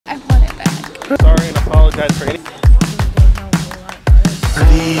Sorry and apologize for any.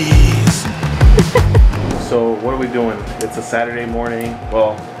 Please. So what are we doing? It's a Saturday morning.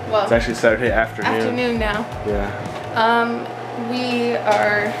 Well, it's actually Saturday afternoon. Afternoon now. Yeah. We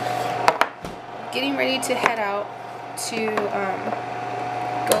are getting ready to head out to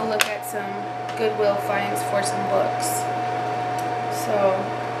go look at some Goodwill finds for some books. So.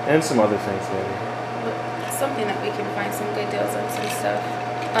 And some other things maybe. Something that we can find some good deals on some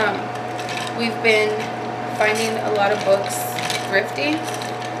stuff. We've been finding a lot of books thrifty,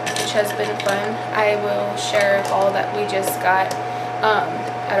 which has been fun. I will share all that we just got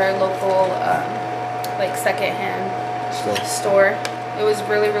at our local like secondhand store. It was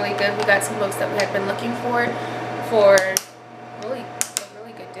really good. We got some books that we had been looking for a really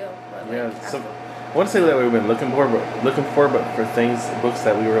good deal. But yeah, I want to say that we've been looking for, but for things, books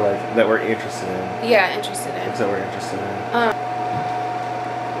that we were that we're interested in. Yeah, interested in. Books that we're interested in.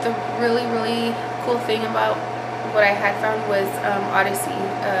 The really cool thing about what I had found was Odyssey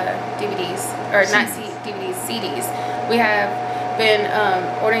DVDs, or not DVDs, CDs. We have been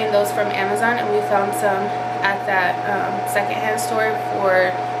ordering those from Amazon, and we found some at that secondhand store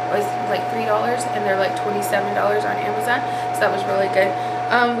for like $3, and they're like $27 on Amazon. So that was really good.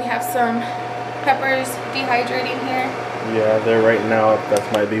 We have some peppers dehydrating here. Yeah, they're right now. That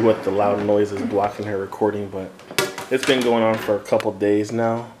might be what the loud noise is blocking her recording, but it's been going on for a couple days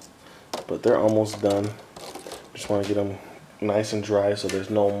now. But they're almost done. Just want to get them nice and dry so there's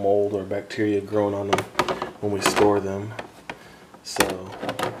no mold or bacteria growing on them when we store them. So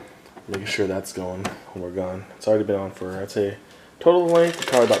making sure that's going when we're gone. It's already been on for, I'd say, total length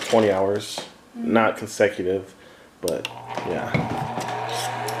probably about 20 hours. Not consecutive, but yeah.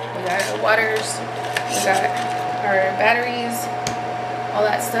 We got our waters, we got our batteries, all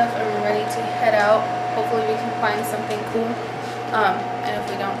that stuff, and we're ready to head out. Hopefully we can find something cool. And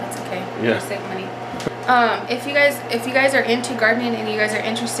if we don't, that's okay. Yeah. We'll save money. If you guys are into gardening and you guys are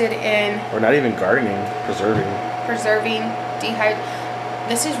interested in, or not even gardening, preserving,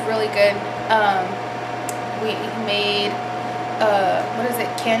 this is really good. We made what is it,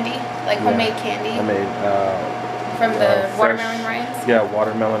 candy, like homemade candy. From the watermelon rinds? Yeah,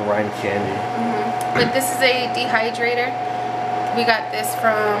 watermelon rind candy. But this is a dehydrator. We got this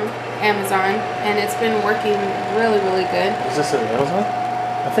from Amazon, and it's been working really good. Is this an Amazon?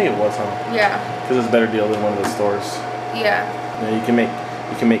 I think it was, huh? Yeah. Because it's a better deal than one of the stores. Yeah. Yeah, you can make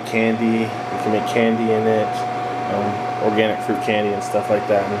candy. You can make candy in it, organic fruit candy and stuff like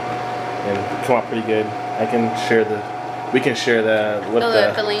that, and come out pretty good. We can share the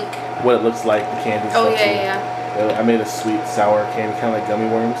link. What it looks like, the candy. Oh stuff too. yeah. I made a sweet sour candy, kind of like gummy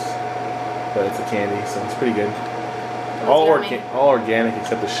worms, but it's a candy, so it's pretty good. All organic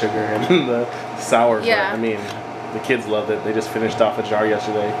except the sugar and the sour. Yeah. But, I mean, the kids loved it. They just finished off a jar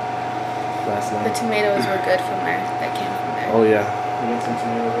yesterday, last night. The tomatoes were good from there. That came from there. Oh yeah, we got some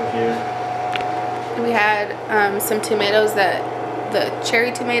tomatoes right here. We had some tomatoes the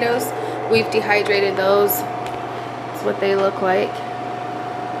cherry tomatoes. We've dehydrated those. That's what they look like.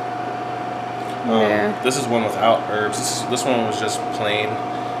 This is one without herbs. This one was just plain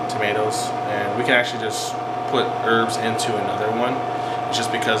tomatoes, and we can actually just put herbs into another one.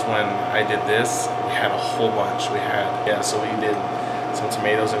 Just because when I did this, we had a whole bunch. So we did some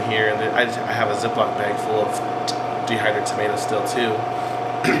tomatoes in here, and then I have a Ziploc bag full of dehydrated tomatoes still too.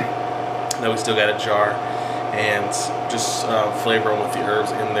 That we still got a jar, and just flavor them with the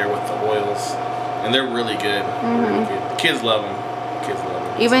herbs in there with the oils, and they're really good. Really good. The kids love them.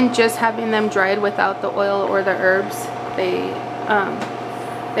 Even just having them dried without the oil or the herbs, they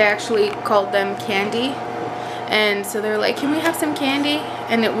actually called them candy, and so they're like, can we have some candy?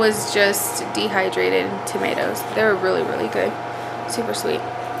 And it was just dehydrated tomatoes. They were really good, super sweet.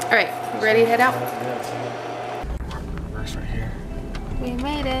 All right, ready to head out? Right here. We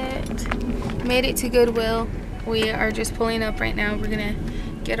made it to Goodwill. We are just pulling up right now. We're gonna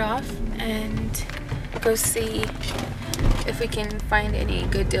get off and go see if we can find any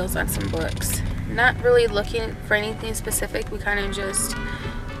good deals on some books. Not really looking for anything specific. We kind of just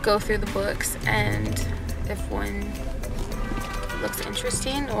go through the books, and if one looks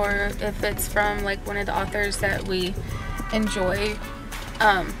interesting, or if it's from like one of the authors that we enjoy,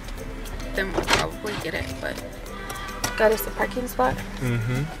 then we'll probably get it. But got us a parking spot.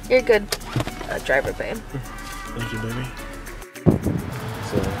 You're a good driver, babe. Thank you, baby.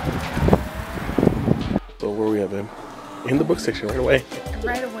 So where we at, babe? In the book section right away.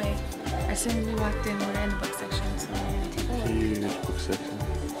 Right away. As soon as we walked in, we're in the book section. So we're going to take a look. Huge book section.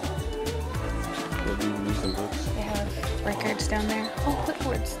 What do you use in books? They have records down there. Oh,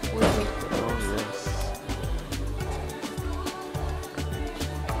 clipboards. Oh, yes.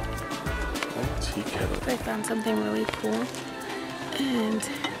 tea kettle. I found something really cool, and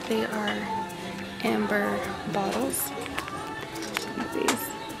they are amber bottles. Like these.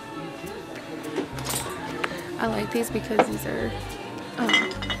 I like these because these are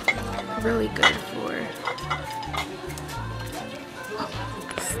really good for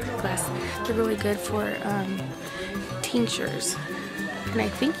they're really good for tinctures. And I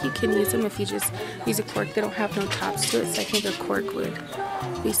think you can use them if you just use a cork. They don't have no tops to it, so I think a cork would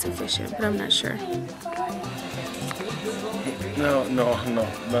be sufficient, but I'm not sure. No, none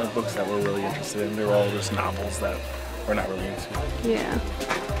of books that we're really interested in. They're all just novels that we're not really into. Yeah.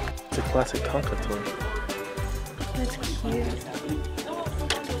 It's a classic Tonka toy. That's cute.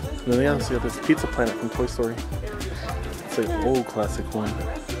 And then they also have this Pizza Planet from Toy Story. It's like an old classic one.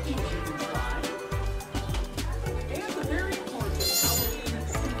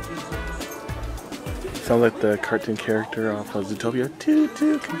 Sounds like the cartoon character off of Zootopia. Toot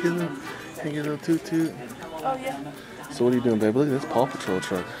toot, can you get a little toot toot? Oh yeah. So what are you doing, babe? Look at this Paw Patrol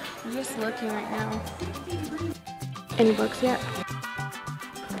truck. I'm just looking right now. Any books yet?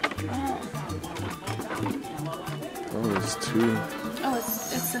 Oh, there's two. Oh,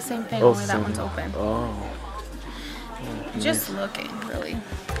 it's the same thing, only that one's open. Oh. Just looking, really.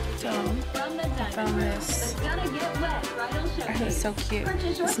 So, I found this. I think it's so cute.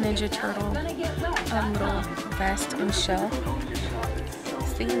 This Ninja Turtle little vest and shell. I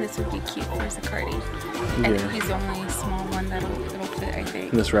was thinking this would be cute for Zacardi. And he's the only small one it'll fit, I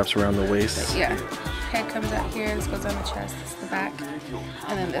think. And this wraps around the waist. But yeah. Head comes out here, this goes on the chest, this is the back.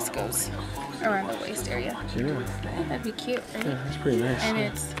 And then this goes around the waist area. Yeah. That'd be cute, right? Yeah, that's pretty nice. And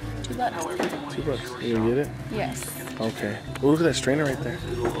it's $2. $2. You gonna get it? Yes. Okay. Oh, look at that strainer right there.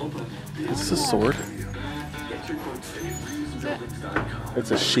 Is this a sword?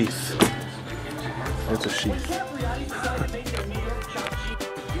 It's a sheath. It's a sheath.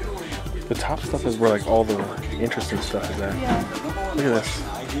 The top stuff is where like all the interesting stuff is at. Yeah. Look at this.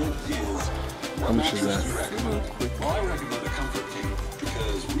 How much is that?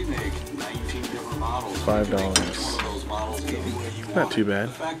 $5. Not too bad.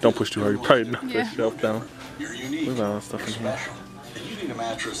 Don't push too hard. You probably knock the shelf down. Look at all that stuff in here. You need a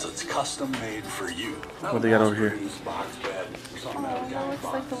mattress that's custom made for you. What they got over here? Oh, that looks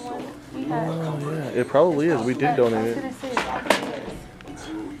like the one we had. Oh yeah, it probably is. We did donate it.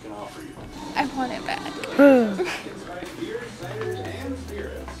 I want it back.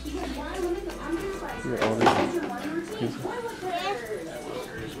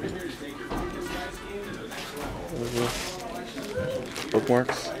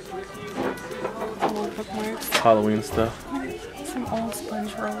 Bookmarks. Old bookmarks. Halloween stuff. Some old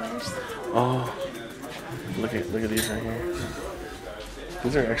sponge rollers. Oh, look at these right here.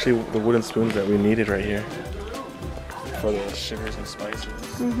 These are actually the wooden spoons that we needed right here for the sugars and spices.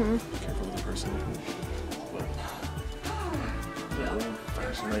 Mm-hmm. Careful with the person.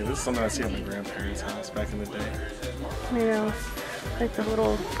 Like, this is something I see at my grandparents' house back in the day. You know, like the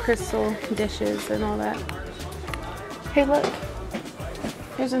little crystal dishes and all that. Hey, look.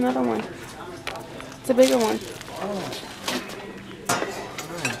 Here's another one. It's a bigger one. Oh,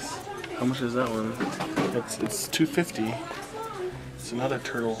 nice. How much is that one? It's $2.50. It's another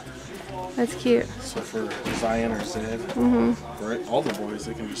turtle. That's cute. So for Zion or Zed, for all the boys,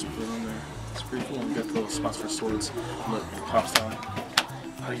 they can just put it on there. It's pretty cool. We got the little spots for swords. Look, it pops down.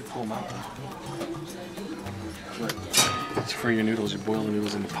 How do you pull them out though? Look, it's for your noodles. You boil the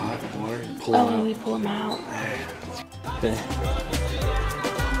noodles in the pot of water and pull them out. Oh, we pull them out. Okay.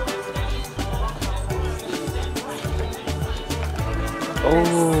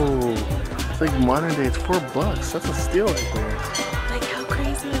 Oh, it's like modern day. It's $4. That's a steal right there. Like, how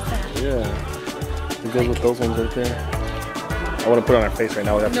crazy is that? Yeah. It goes with those ones right there. I want to put it on our face right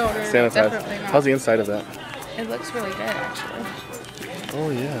now. We have to sanitize. Definitely not. How's the inside of that? It looks really good, actually. Oh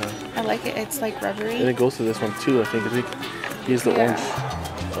yeah. I like it. It's like rubbery. And it goes to this one too, I think. We use the orange.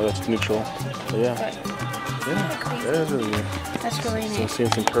 Oh, that's neutral. But yeah. But Yeah. That's really good. that's really So neat. we're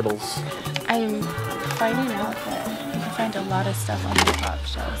seeing some turtles. I'm finding out that you can find a lot of stuff on the top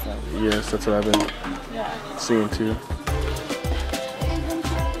shelves. So Yes, that's what I've been yeah. seeing too.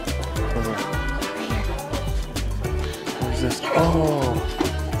 What is this? Oh.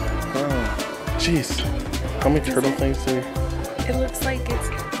 Oh. Jeez. How many turtle things do we... It looks like it's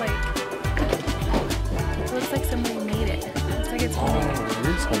like somebody made it. It's like it's homemade. Oh, it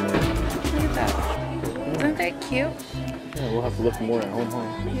is homemade. Look at that. Isn't that cute? Yeah, we'll have to look more at home,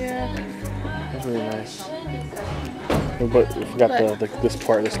 huh? Yeah. That's really nice. But we forgot this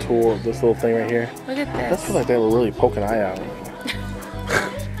part, this tool, this little thing right here. Look at That this. feels like they were really poking an eye out.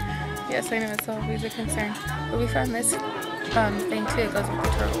 Yes, I know it's always a concern. But we found this thing too. It goes with the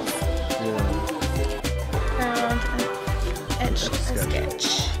turtles. Yeah. background, etch a sketch.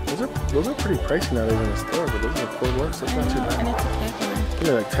 Those are pretty pricey nowadays in the store, but those are cool works. That's not too bad. And it's a big one.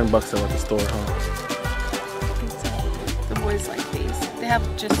 They're like $10 though at the store, huh? The boys like these. They have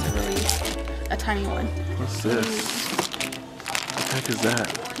just a tiny one. What's this? What the heck is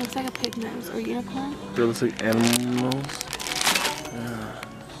that? Looks like a pig nose or unicorn. It looks like animals. Yeah.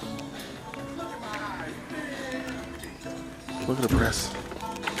 Look at the press.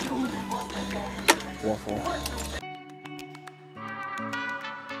 Waffle.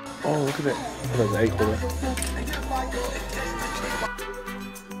 Oh, look at that. Oh, there's an egg for that.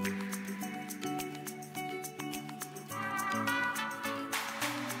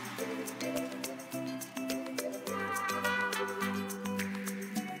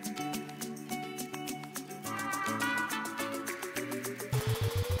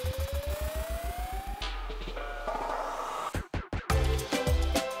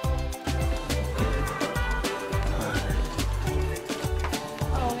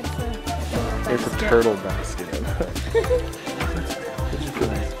 It's a turtle basket.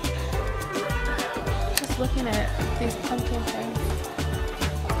 Just looking at these pumpkin things.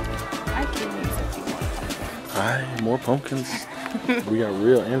 I can use a few more pumpkins. Hi, more pumpkins. We got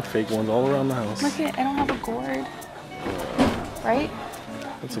real and fake ones all around the house. Look at, I don't have a gourd. Right?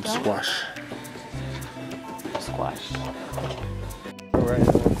 That's some squash. Squash. Alright,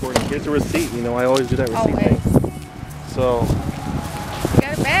 I'm recording. Here's the receipt. You know, I always do that receipt Always. thing. So, We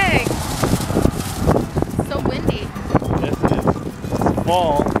got a bag. yes, it is. It's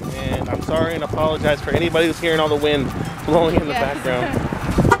fall, and I'm sorry and apologize for anybody who's hearing all the wind blowing in the background.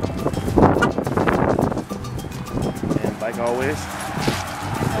 And like always,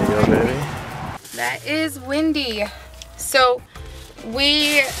 there you go, baby. That is windy. So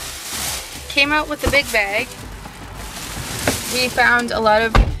we came out with a big bag. We found a lot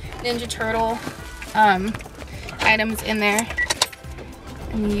of Ninja Turtle items in there,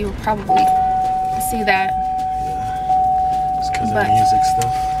 and you probably see that. Because of But the music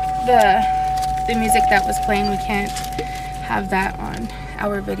stuff. The music that was playing, we can't have that on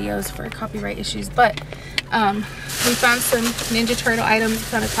our videos for copyright issues. But we found some Ninja Turtle items. We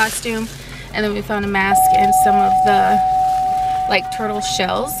found a costume, and then we found a mask and some of the like turtle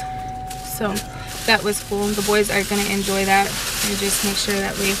shells. So that was cool. The boys are gonna enjoy that, and just make sure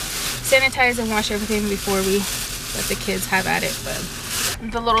that we sanitize and wash everything before we let the kids have at it.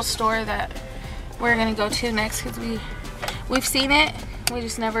 But the little store that we're gonna go to next, because we've seen it, we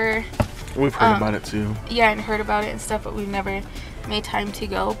just never. We've heard about it too. Yeah, and heard about it and stuff, but we've never made time to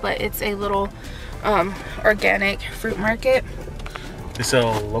go. But it's a little organic fruit market. They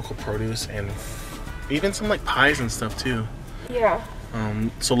sell local produce and even some like pies and stuff too. Yeah.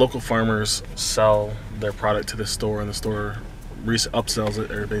 So local farmers sell their product to the store, and the store upsells it,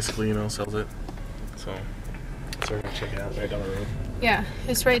 or basically, you know, sells it. So we're gonna check it out right down the road. Yeah,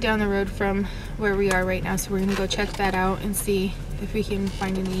 it's right down the road from where we are right now, so we're gonna go check that out and see if we can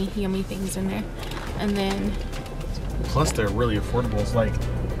find any yummy things in there. And then plus they're really affordable. It's like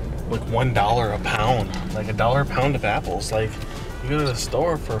 $1 a pound, like $1 a pound of apples. Like you go to the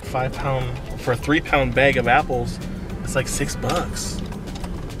store for a 3-pound bag of apples, it's like $6.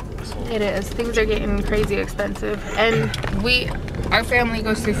 it is, things are getting crazy expensive, and our family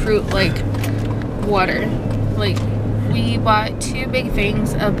goes through fruit like water. Like, we bought 2 big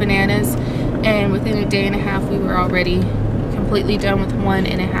things of bananas, and within a day and a half we were already completely done with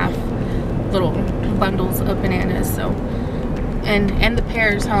 1.5 little bundles of bananas. So and the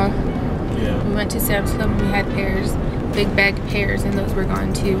pears, huh? Yeah, we went to Sam's Club and we had pears, big bag of pears, and those were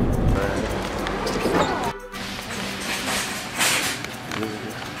gone too.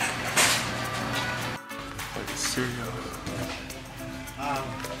 Like cereal. A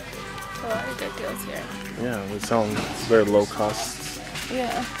lot of good deals here. Yeah, it's very low cost.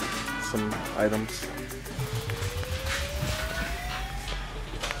 Yeah. Some items.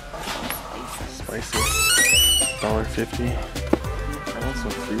 Spicy. $1.50. I want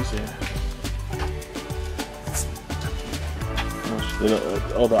some freezer. You know,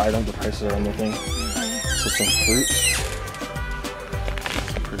 all the items, the prices are on the thing. So some fruit.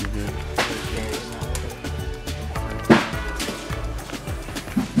 It's pretty good.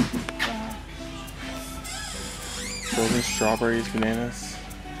 Frozen strawberries, bananas.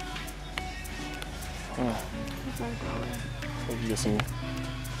 Oh. So you get some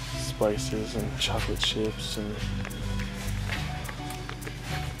spices and chocolate chips, and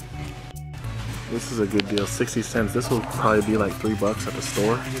this is a good deal. 60 cents. This will probably be like $3 at the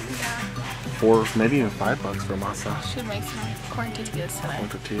store. Or maybe even $5 for masa. Should make some corn tortillas tonight. Corn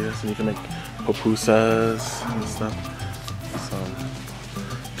tortillas, and you can make pupusas and stuff. Some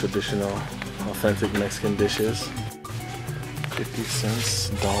traditional Authentic Mexican dishes. 50 cents,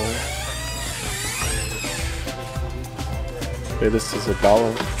 $1. Okay, this is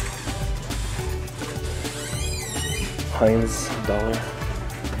 $1. Heinz, $1.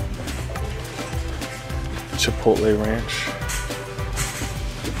 Chipotle Ranch.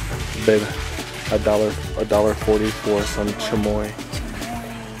 Babe, $1.40 for some chamoy.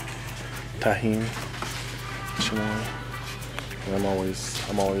 Tajín. Chamoy. And I'm always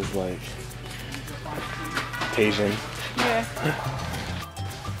like Asian. Yeah.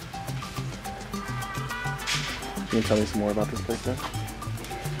 Can you tell me some more about this place then? I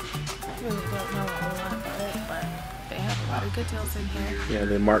really don't know a whole lot about it, but they have a lot of good deals in here. Yeah,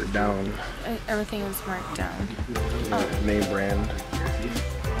 they marked down. Everything is marked down. Name brand.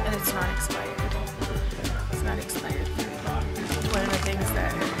 And it's not expired. It's not expired. One of the things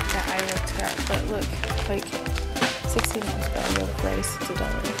that I looked at, but look, like 16 ounce value of rice, it's $1.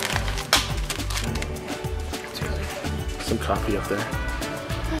 It's really good. Some coffee up there.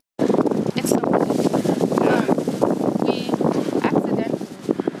 It's so good. We accidentally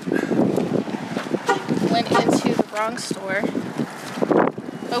went into the wrong store,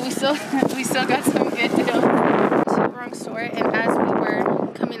 but we still got some good deals. To the wrong store, and as we were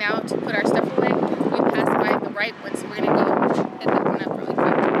coming out to put our stuff away, we passed by the right one, so we're gonna go hit that one up really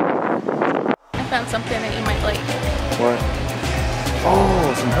quick. I found something that you might like. What?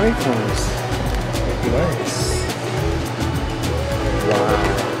 Oh, some honeycombs. Nice. Wow.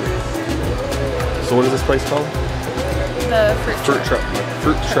 So what is this place called? The Fruit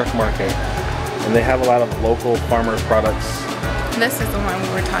Truck Market. And they have a lot of local farmer products. This is the one we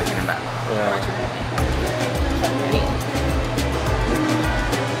were talking about. Yeah.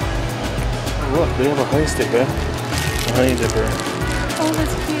 Look, they have a honey stick, man. A honey dipper. Oh,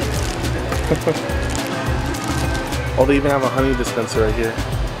 that's cute. Oh, they even have a honey dispenser right here.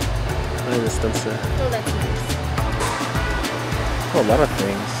 Honey dispenser. Oh, that's nice. Oh, a lot of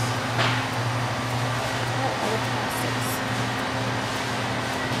things.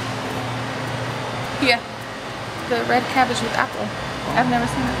 Yeah. The red cabbage with apple. I've never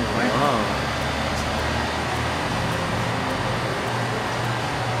seen that before. Wow.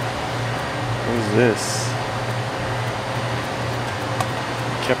 What is this?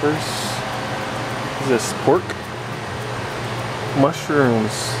 Keppers? What is this? Pork?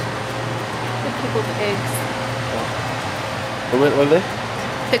 Mushrooms. The pickled eggs. What are they?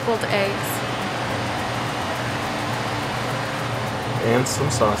 Pickled eggs. And some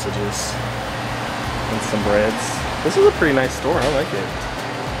sausages. And some breads. This is a pretty nice store. I like it.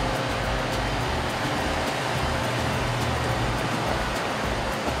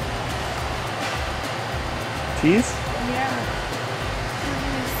 Cheese? Yeah.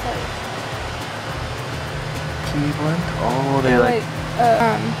 Tea blend? Oh, they like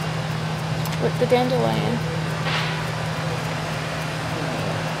with the dandelion.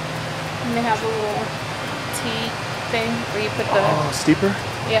 And they have a little tea thing where you put the steeper?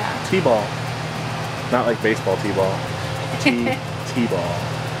 yeah. T-ball. Not like baseball T-ball. T-ball.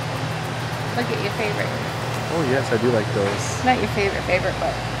 Look at your favorite. Oh yes, I do like those. Not your favorite,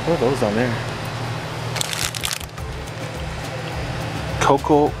 but What are those down there?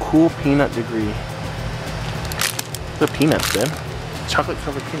 Cocoa Cool Peanut Degree. The peanuts, man. Chocolate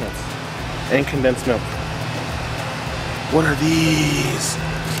covered peanuts. And condensed milk. What are these?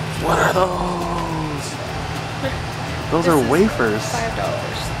 What are those? Those are wafers.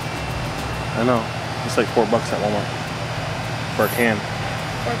 $5. I know. It's like $4 at Walmart. For a can.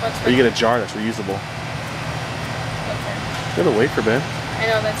 $4 Or you get a jar that's reusable. Okay. Look at the wafer, babe. I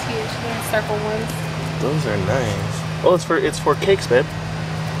know, that's huge. The circle ones. Those are nice. Oh, it's for cakes, babe.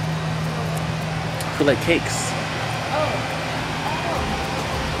 For like cakes.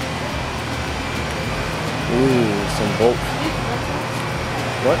 Ooh, some bulk.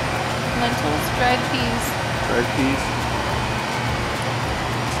 What? Lentils, dried peas. Dried peas.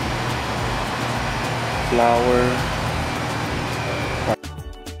 Flour.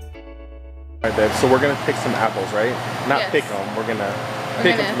 Alright, babe. So we're gonna pick some apples, right? Not Yes. pick them. We're gonna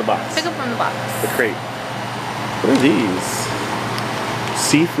pick them from the box. Pick them from the box. The crate. What are these?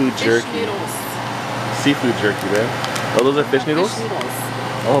 Seafood jerky. Fish noodles. Seafood jerky, babe. Oh, those are fish noodles? Fish noodles.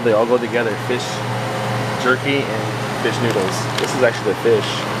 Oh, they all go together. Fish jerky and fish noodles. This is actually the fish.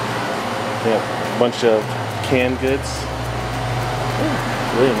 Yeah, a bunch of canned goods. Ooh,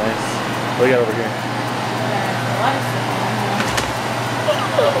 really nice. What do you got over here? A lot of stuff on here.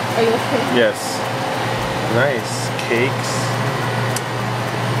 Are you okay? Yes. Nice. Cakes.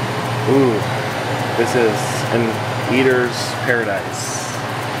 Ooh. This is an eater's paradise.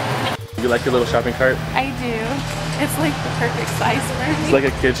 You like your little shopping cart? I do. It's like the perfect size for me. It's like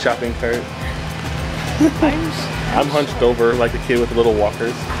a kid's shopping cart. I'm hunched over like a kid with little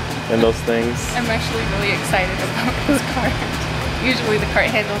walkers and those things. I'm actually really excited about this cart. Usually the cart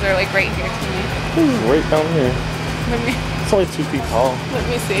handles are like right here to me. This is right down here. It's only 2 feet tall. Let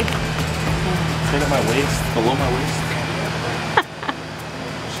me see. It's right at my waist, below my waist.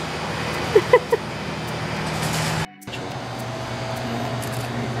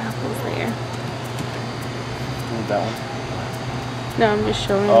 Apples there. That one. No, I'm just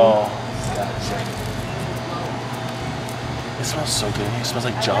showing you. Oh, gotcha. It smells so good. It smells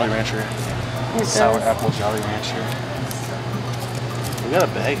like Jolly Rancher. It Sour does. apple Jolly Rancher. We got a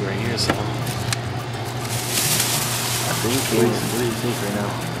bag right here, so. I think. What do you think right now?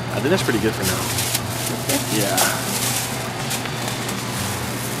 I think that's pretty good for now. Yeah.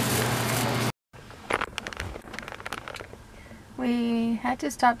 We had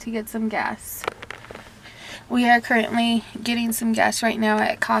to stop to get some gas. We are currently getting some gas right now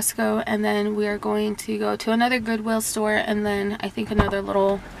at Costco, and then we are going to go to another Goodwill store, and then I think another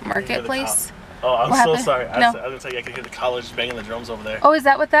little marketplace. Oh, I'm What so happened? sorry. No. I was gonna tell you I could hear the college banging the drums over there. Oh, is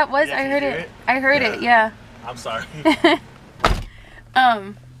that what that was? Yeah, I can heard you hear it. it? I heard it, yeah. I'm sorry.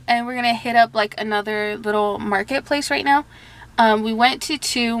 And we're gonna hit up like another little marketplace right now. We went to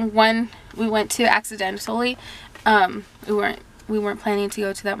two. One we went to accidentally. We weren't planning to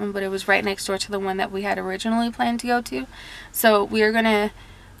go to that one, but it was right next door to the one that we had originally planned to go to. So we are gonna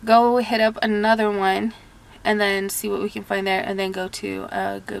go hit up another one and then see what we can find there, and then go to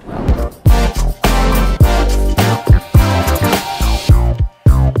Goodwill.